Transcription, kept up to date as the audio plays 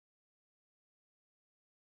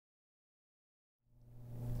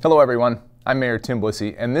Hello everyone, I'm Mayor Tim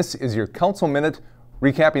Busse, and this is your Council Minute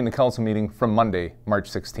recapping the Council meeting from Monday, March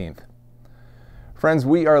 16th. Friends,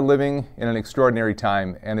 we are living in an extraordinary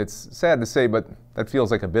time, and it's sad to say, but that feels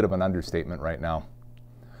like a bit of an understatement right now.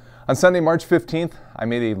 On Sunday, March 15th, I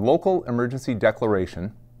made a local emergency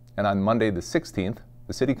declaration, and on Monday the 16th,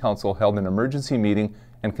 the City Council held an emergency meeting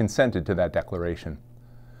and consented to that declaration.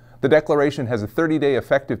 The declaration has a 30-day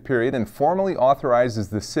effective period and formally authorizes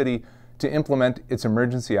the City to implement its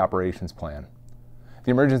Emergency Operations Plan.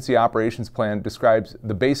 The Emergency Operations Plan describes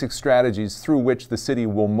the basic strategies through which the City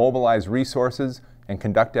will mobilize resources and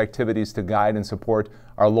conduct activities to guide and support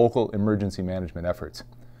our local emergency management efforts.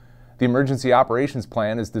 The Emergency Operations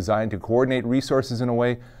Plan is designed to coordinate resources in a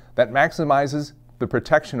way that maximizes the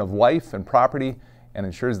protection of life and property and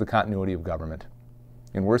ensures the continuity of government.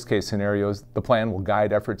 In worst-case scenarios, the plan will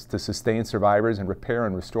guide efforts to sustain survivors and repair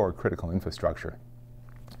and restore critical infrastructure.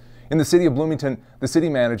 In the City of Bloomington, the City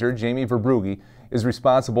Manager, Jamie Verbrugge, is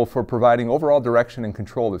responsible for providing overall direction and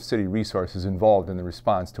control of City resources involved in the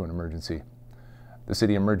response to an emergency. The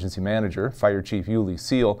City Emergency Manager, Fire Chief Yuli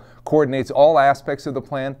Seal, coordinates all aspects of the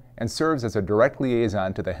plan and serves as a direct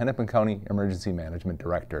liaison to the Hennepin County Emergency Management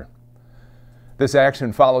Director. This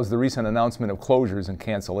action follows the recent announcement of closures and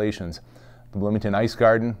cancellations. The Bloomington Ice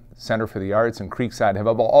Garden, Center for the Arts, and Creekside have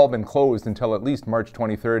all been closed until at least March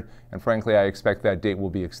 23rd, and frankly, I expect that date will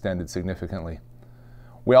be extended significantly.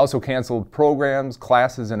 We also canceled programs,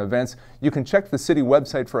 classes, and events. You can check the City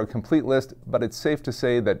website for a complete list, but it's safe to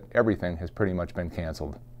say that everything has pretty much been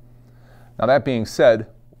canceled. Now, that being said,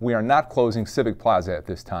 we are not closing Civic Plaza at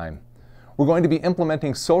this time. We're going to be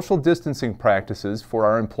implementing social distancing practices for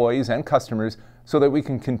our employees and customers so that we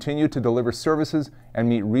can continue to deliver services and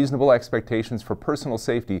meet reasonable expectations for personal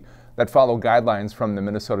safety that follow guidelines from the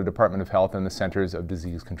Minnesota Department of Health and the Centers of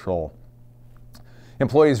Disease Control.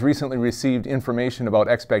 Employees recently received information about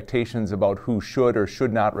expectations about who should or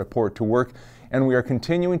should not report to work, and we are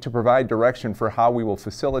continuing to provide direction for how we will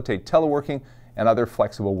facilitate teleworking and other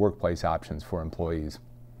flexible workplace options for employees.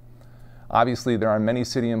 Obviously, there are many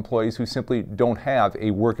City employees who simply don't have a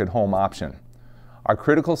work-at-home option. Our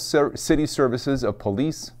critical City services of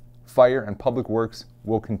police, fire, and public works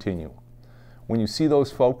will continue. When you see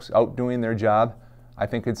those folks out doing their job, I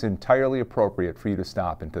think it's entirely appropriate for you to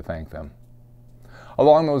stop and to thank them.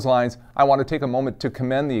 Along those lines, I want to take a moment to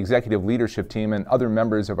commend the executive leadership team and other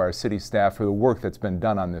members of our City staff for the work that's been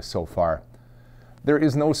done on this so far. There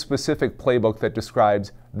is no specific playbook that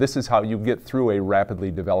describes this is how you get through a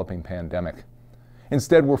rapidly developing pandemic.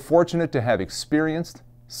 Instead, we're fortunate to have experienced,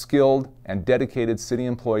 skilled, and dedicated City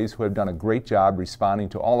employees who have done a great job responding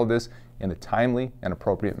to all of this in a timely and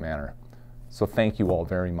appropriate manner. So thank you all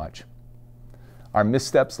very much. Are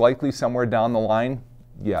missteps likely somewhere down the line?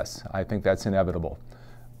 Yes, I think that's inevitable.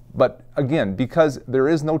 But again, because there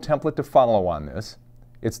is no template to follow on this,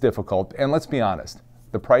 it's difficult, and let's be honest,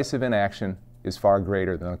 the price of inaction is far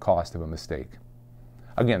greater than the cost of a mistake.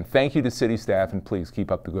 Again, thank you to City staff, and please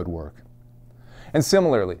keep up the good work. And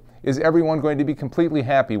similarly, is everyone going to be completely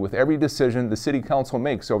happy with every decision the City Council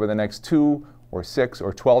makes over the next 2 or 6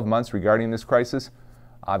 or 12 months regarding this crisis?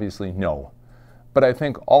 Obviously, no. But I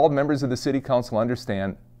think all members of the City Council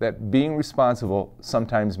understand that being responsible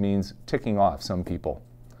sometimes means ticking off some people.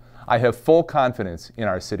 I have full confidence in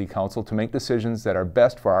our City Council to make decisions that are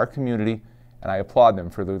best for our community, and I applaud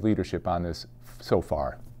them for their leadership on this so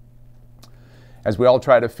far. As we all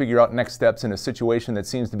try to figure out next steps in a situation that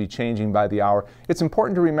seems to be changing by the hour, it's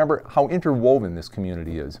important to remember how interwoven this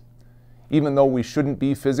community is. Even though we shouldn't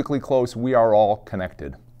be physically close, we are all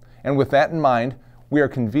connected. And with that in mind, we are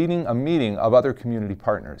convening a meeting of other community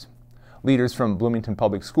partners. Leaders from Bloomington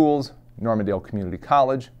Public Schools, Normandale Community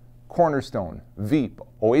College, Cornerstone, Veep,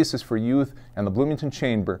 Oasis for Youth, and the Bloomington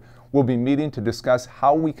Chamber will be meeting to discuss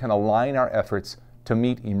how we can align our efforts to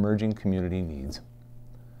meet emerging community needs.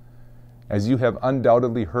 As you have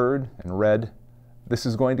undoubtedly heard and read, this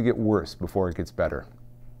is going to get worse before it gets better.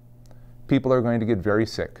 People are going to get very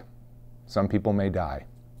sick. Some people may die.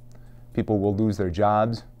 People will lose their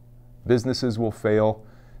jobs. Businesses will fail.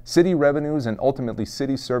 City revenues and ultimately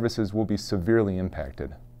City services will be severely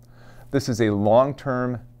impacted. This is a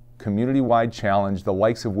long-term, community-wide challenge, the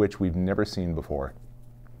likes of which we've never seen before.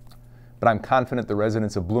 But I'm confident the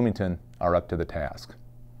residents of Bloomington are up to the task.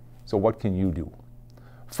 So what can you do?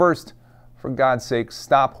 First, for God's sake,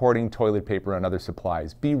 stop hoarding toilet paper and other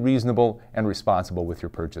supplies. Be reasonable and responsible with your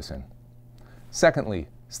purchasing. Secondly,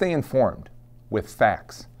 stay informed with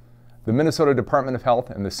facts. The Minnesota Department of Health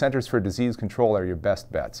and the Centers for Disease Control are your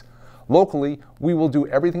best bets. Locally, we will do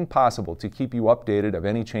everything possible to keep you updated of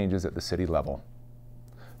any changes at the city level.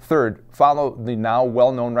 Third, follow the now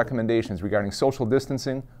well-known recommendations regarding social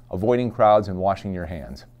distancing, avoiding crowds, and washing your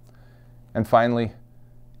hands. And finally,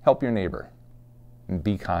 help your neighbor and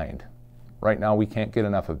be kind. Right now, we can't get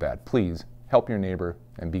enough of that. Please help your neighbor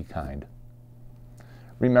and be kind.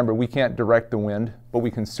 Remember, we can't direct the wind, but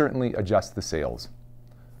we can certainly adjust the sails.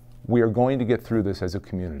 We are going to get through this as a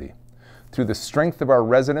community. Through the strength of our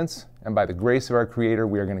residents and by the grace of our Creator,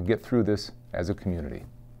 we are going to get through this as a community.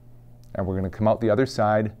 And we're going to come out the other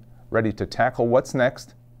side ready to tackle what's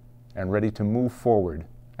next and ready to move forward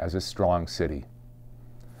as a strong city.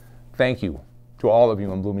 Thank you to all of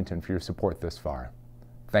you in Bloomington for your support this far.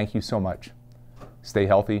 Thank you so much. Stay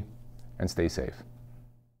healthy and stay safe.